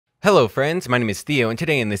Hello friends, my name is Theo, and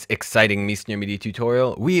today in this exciting Media Media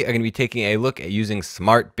tutorial, we are going to be taking a look at using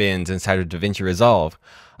smart bins inside of Davinci Resolve.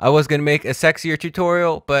 I was going to make a sexier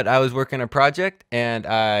tutorial, but I was working on a project, and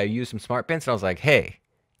I used some smart bins, and I was like, hey,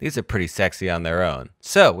 these are pretty sexy on their own.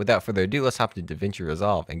 So, without further ado, let's hop to Davinci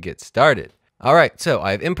Resolve and get started. Alright, so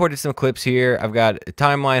I've imported some clips here, I've got a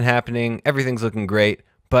timeline happening, everything's looking great,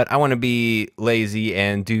 but I want to be lazy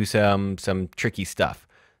and do some tricky stuff.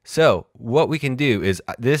 So what we can do is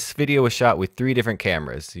this video was shot with 3 different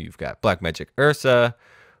cameras. So you've got Blackmagic Ursa,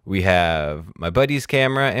 we have my buddy's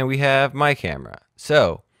camera, and we have my camera.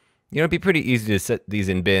 So, it'd be pretty easy to set these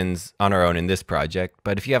in bins on our own in this project,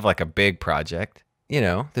 but if you have like a big project,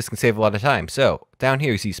 this can save a lot of time. So down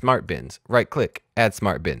here you see smart bins. Right click, add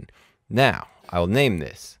smart bin. Now I'll name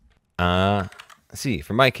this, let's see,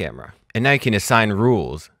 for my camera. And now you can assign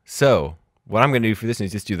rules. So what I'm gonna do for this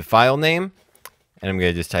is just do the file name, and I'm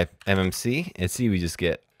going to just type MMC and see we just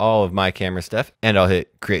get all of my camera stuff. And I'll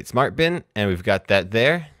hit create smart bin, and we've got that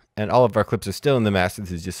there. And all of our clips are still in the master.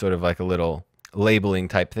 This is just sort of like a little labeling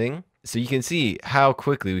type thing. So you can see how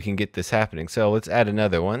quickly we can get this happening. So let's add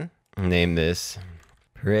another one. Name this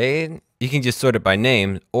parade. You can just sort it by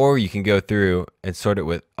name, or you can go through and sort it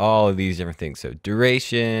with all of these different things. So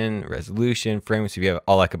duration, resolution, frame rate. So if you have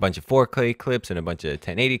all like a bunch of 4K clips and a bunch of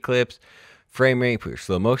 1080 clips, frame rate, put your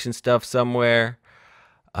slow motion stuff somewhere.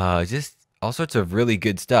 Just all sorts of really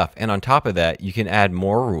good stuff. And on top of that, you can add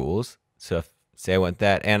more rules. So if, say I want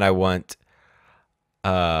that, and I want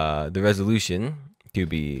the resolution to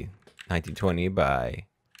be 1920 by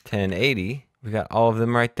 1080. We got all of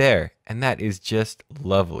them right there. And that is just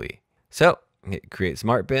lovely. So hit create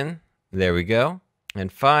smart bin. There we go.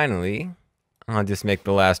 And finally, I'll just make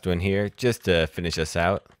the last one here just to finish us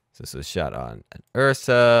out. So this was shot on an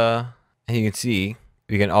Ursa. And you can see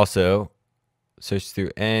we can also search through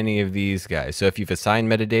any of these guys. So if you've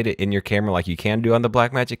assigned metadata in your camera like you can do on the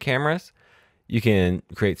Blackmagic cameras, you can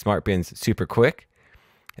create smart bins super quick.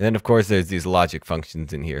 And then of course there's these logic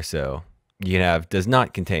functions in here. So you can have does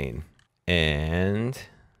not contain and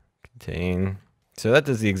contain. So that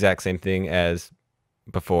does the exact same thing as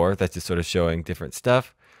before. That's just sort of showing different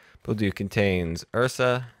stuff. We'll do contains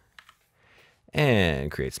Ursa and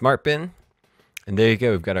create smart bin. And there you go.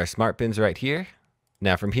 We've got our smart bins right here.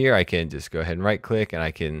 Now from here, I can just go ahead and right click, and I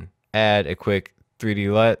can add a quick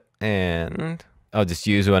 3D LUT, and I'll just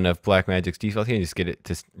use one of Blackmagic's default here and just get it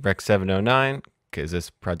to Rec 709 because this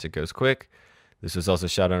project goes quick. This was also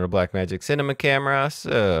shot on a Blackmagic Cinema camera,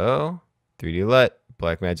 so 3D LUT,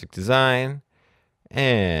 Blackmagic Design,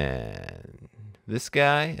 and this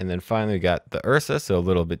guy. And then finally we got the Ursa, so a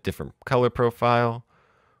little bit different color profile.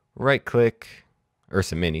 Right click,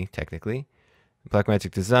 Ursa Mini technically, Blackmagic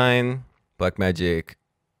Design, Blackmagic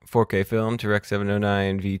 4K film to Rec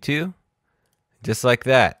 709 V2, just like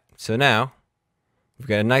that. So now we've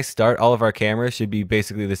got a nice start. All of our cameras should be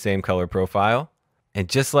basically the same color profile, and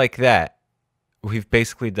just like that, we've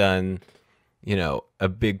basically done, a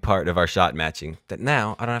big part of our shot matching that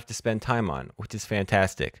now I don't have to spend time on, which is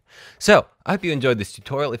fantastic. So I hope you enjoyed this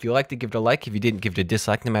tutorial. If you liked it, give it a like. If you didn't, give it a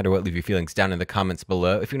dislike. No matter what, leave your feelings down in the comments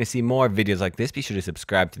below. If you want to see more videos like this, be sure to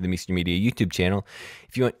subscribe to the Media Media YouTube channel.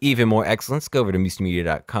 If you want even more excellence, go over to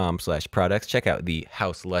MediaMedia.com/products. Check out the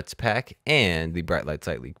House Let's pack and the Bright Light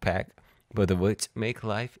Sight League pack, both of which make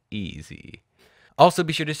life easy. Also,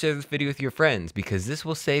 be sure to share this video with your friends because this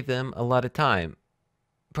will save them a lot of time.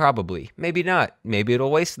 Probably. Maybe not. Maybe it'll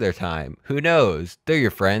waste their time. Who knows? They're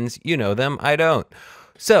your friends. You know them. I don't.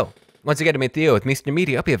 So, once again, I'm Theo with Media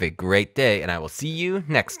Media. I hope you have a great day, and I will see you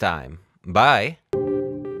next time. Bye.